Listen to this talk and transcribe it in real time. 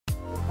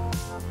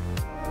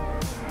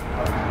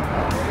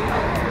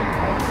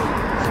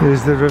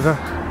Here's the river.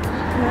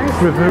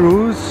 Nice. River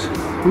Ouse.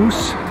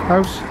 Ouse.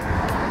 Ouse.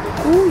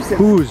 Ooze.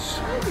 Ouse.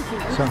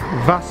 So,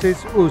 was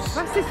ist Ouse?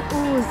 Was ist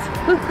ooze?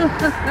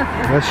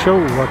 Let's show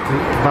what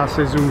was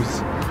ist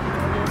Ouse.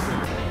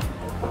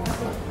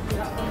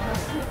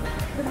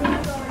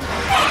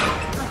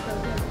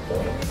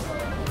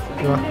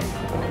 Yeah.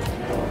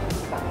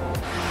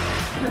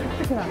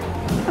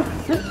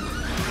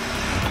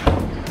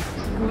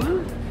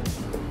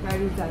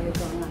 Very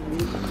Diagon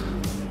Alley.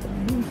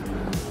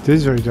 It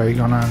is very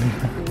Diagon Alley.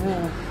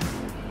 Yeah.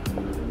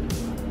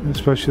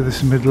 Especially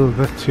this middle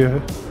bit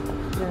here.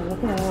 Yeah,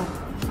 look at that.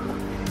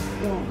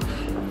 Yeah.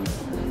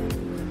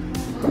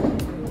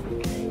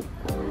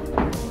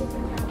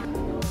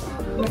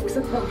 Mix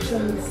of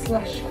potions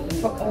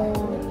 / for all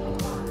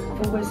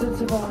the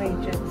wizards of all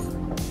ages.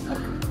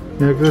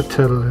 Yeah, got a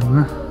turtle in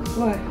there.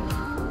 What?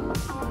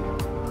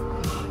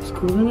 It's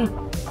cool, isn't it?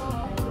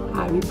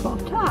 Harry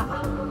Potter.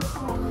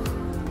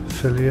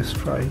 Phileas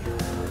Fry,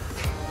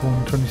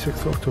 born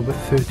 26th October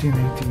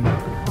 1318,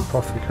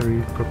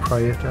 apothecary,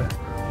 proprietor,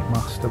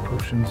 master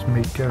potions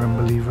maker and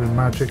believer in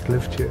magic,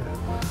 lived here.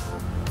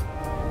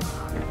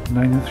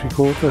 9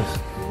 3/4.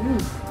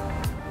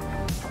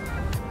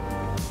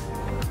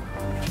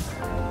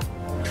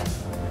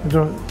 I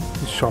don't.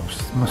 The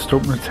shops must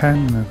open at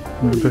 10. Then.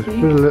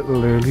 We're a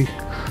little early.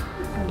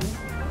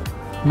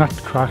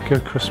 Nutcracker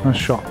Christmas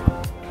shop.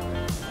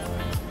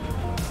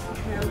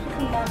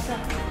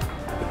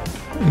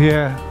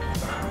 Yeah.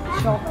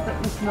 Shop that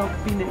must not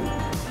be named.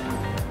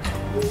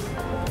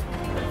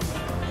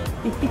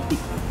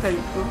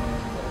 Very cool.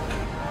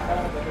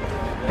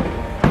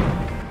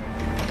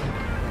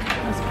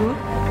 That's good.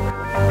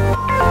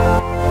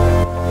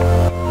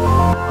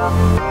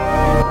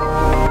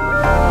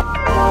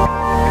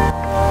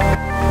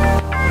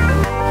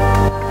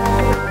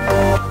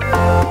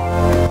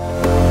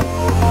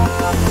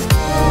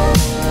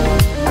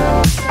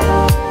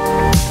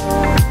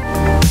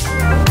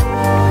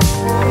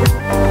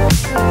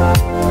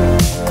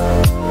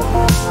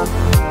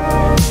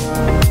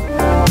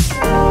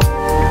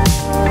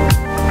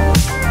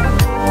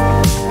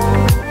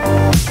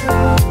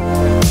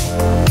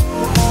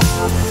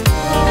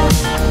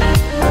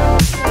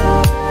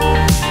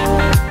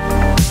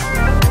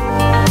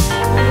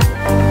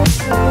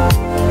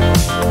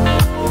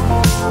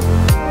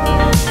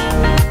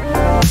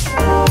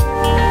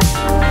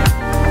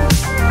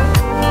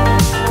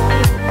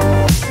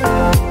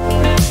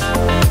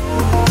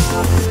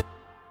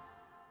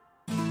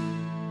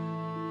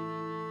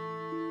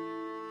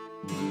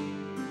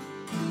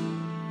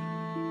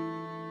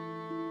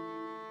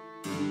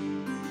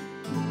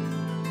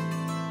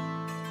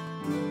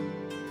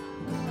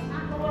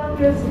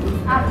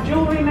 At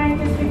jewellery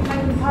makers, big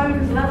making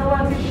homes,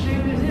 leatherworkers,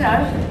 shoes, you know,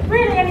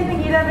 really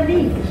anything you'd ever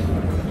need.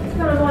 It's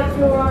kind of like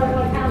your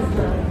like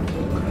Asda.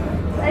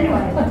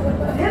 Anyway,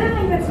 the other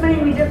thing that's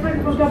mainly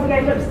different from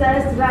Jorvik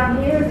upstairs to down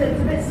here is that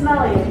it's a bit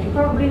smellier. You've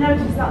probably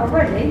noticed that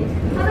already.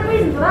 And the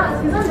reason for that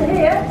is because under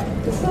here,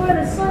 the soil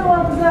is so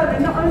well preserved,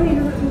 and not only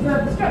does it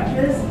preserve the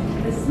structures,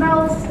 the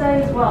smell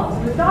stays well. So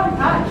the dye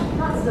patch,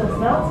 that still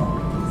smells.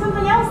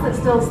 Something else that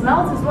still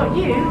smells is what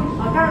you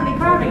are currently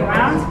crowding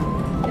around.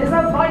 Is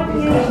a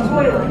Viking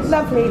toilet.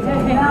 Lovely.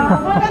 Lovely.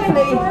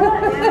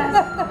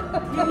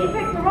 You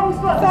picked the wrong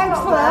spot. Thanks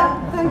for that.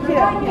 Thank you. The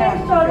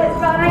Viking toilet is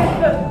about an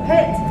 8-foot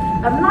pit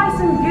of nice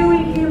and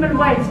gooey human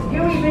waste.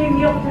 Gooey being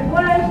the operative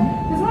word,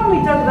 because when we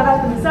dug that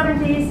up in the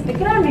 70s, it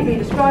can only be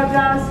described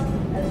as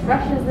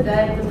fresh as the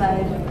day it was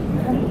made.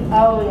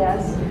 Oh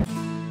yes.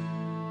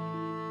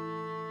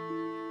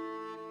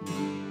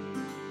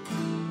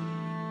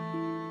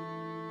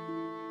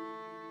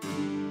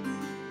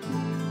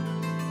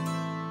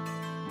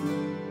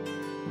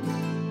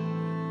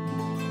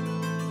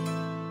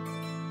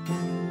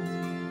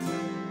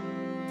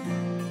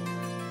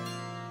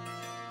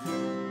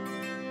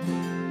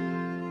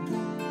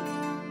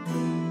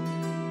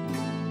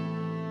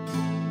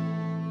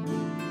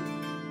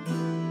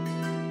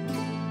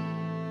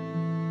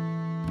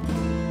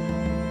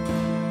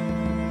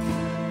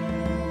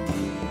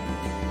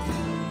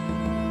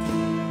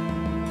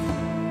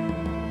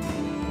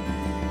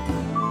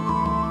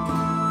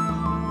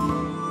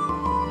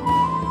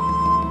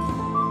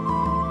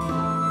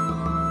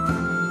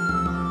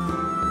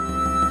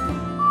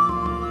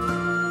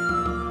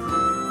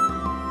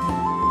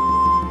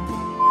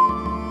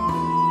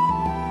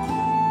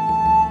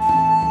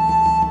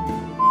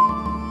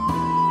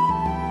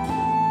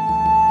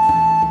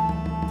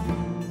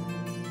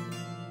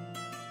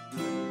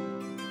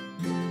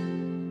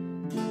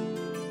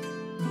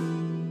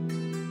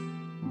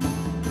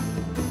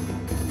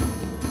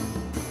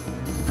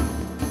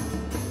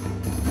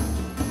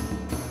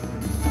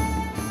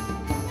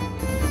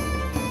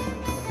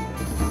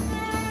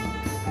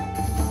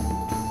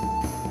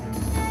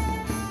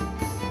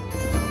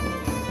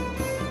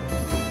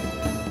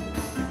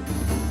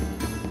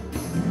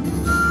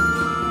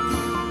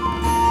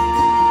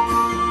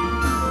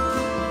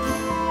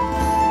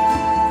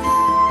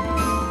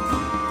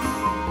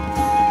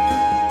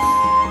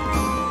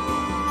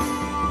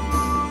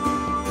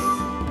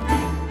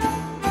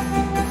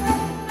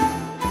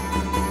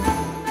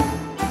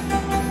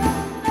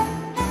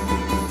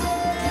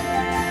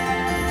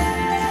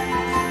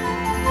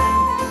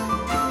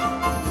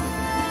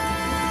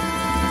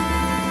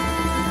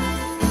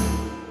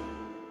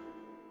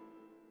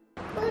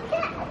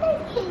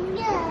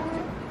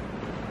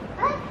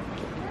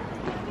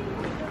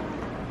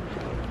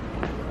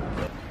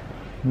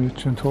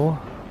 Merchant Hall.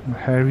 A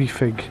hairy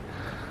fig.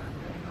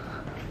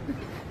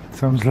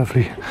 Sounds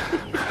lovely.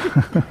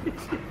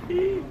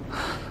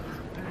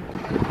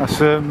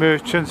 That's a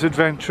Merchant's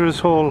Adventurers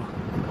Hall.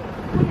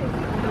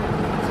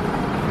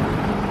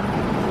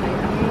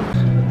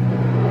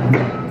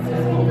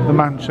 The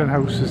mansion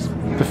house is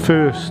the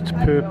first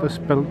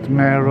purpose-built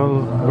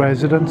mayoral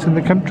residence in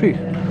the country.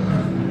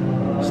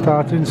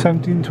 Started in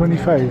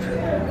 1725.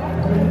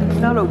 It's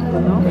not open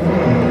though.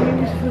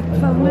 It's for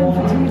filming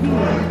for TV.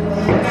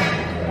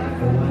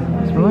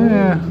 Oh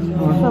yeah.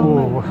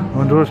 Oh, I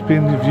wonder what's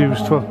being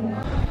used for.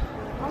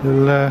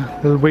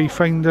 Little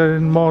wayfinder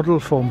in model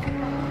form.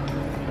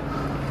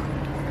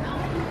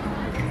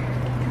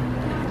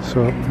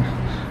 So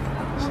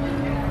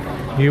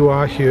you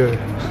are here.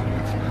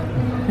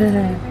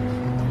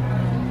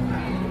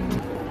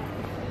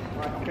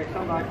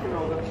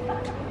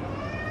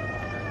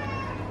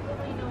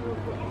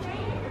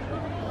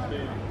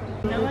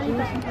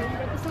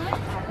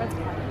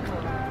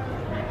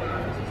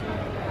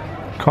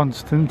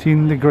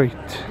 Constantine the Great.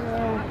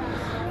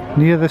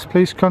 Near this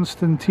place,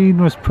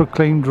 Constantine was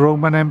proclaimed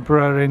Roman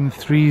Emperor in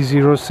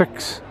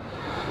 306.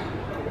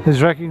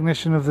 His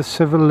recognition of the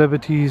civil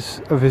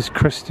liberties of his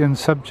Christian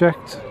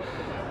subjects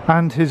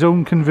and his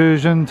own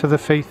conversion to the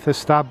faith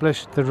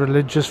established the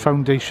religious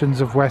foundations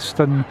of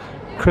Western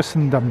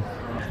Christendom.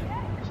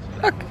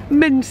 Look,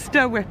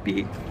 Minster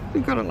Whippy.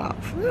 We've got to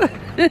laugh.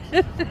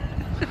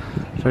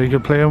 Very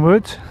good play on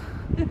words.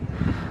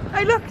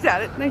 I looked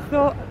at it and I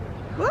thought,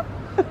 what?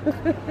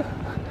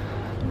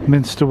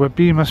 Minster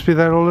Whippy must be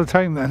there all the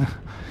time then.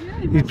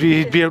 Yeah,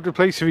 he'd be out of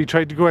place if he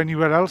tried to go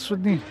anywhere else,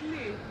 wouldn't he?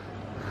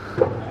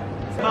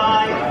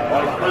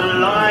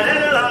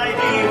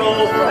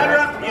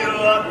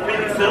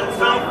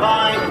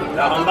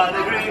 Down by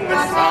the green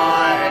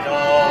beside,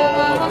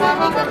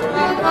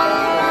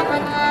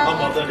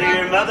 of the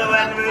dear mother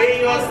when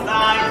we was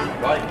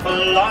nine, right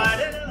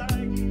collided.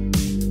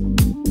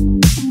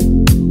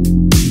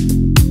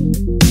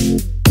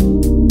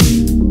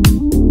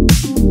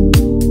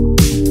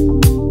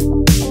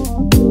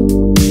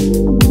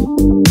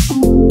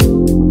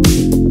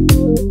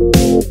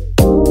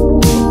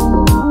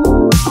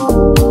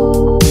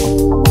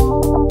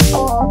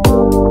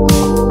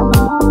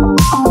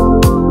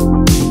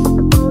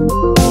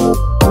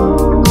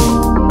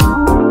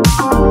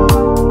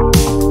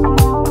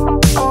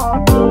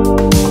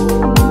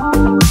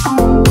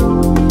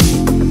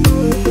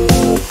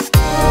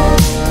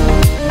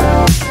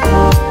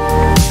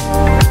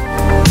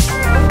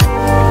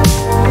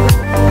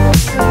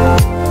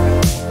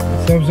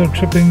 Our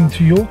trip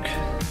into York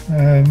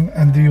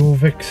and the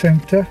Jorvik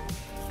Centre.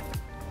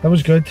 That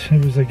was good.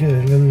 It was like a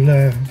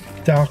little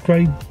dark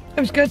ride. It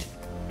was good.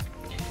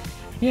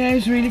 Yeah, it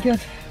was really good.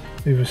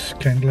 It was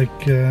kind of like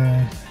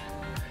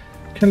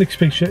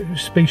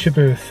Spaceship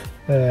Earth.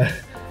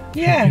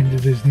 Yeah. In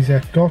the Disney's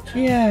Epcot.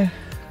 Yeah.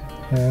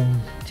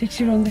 Takes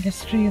you around the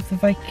history of the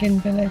Viking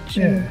village.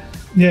 Yeah.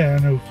 Yeah, I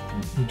know.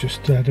 We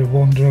just had a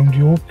wander around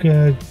York,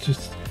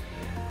 just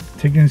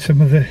taking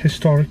some of the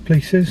historic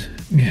places.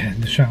 Yeah,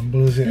 the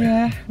Shambles.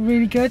 Yeah,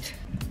 really good.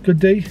 Good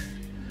day.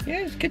 Yeah,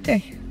 it was a good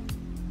day.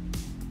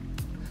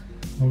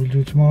 What we'll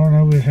do tomorrow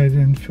now, we're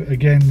heading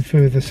again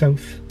further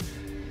south.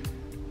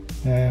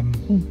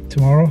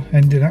 Tomorrow,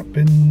 ending up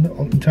in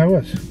Alton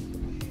Towers.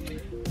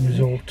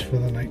 Resort for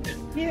the night.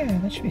 Yeah,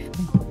 that should be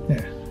fun.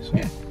 Yeah, so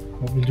yeah.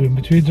 What we'll do in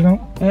between, you know?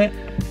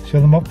 See how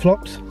the mop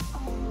flops?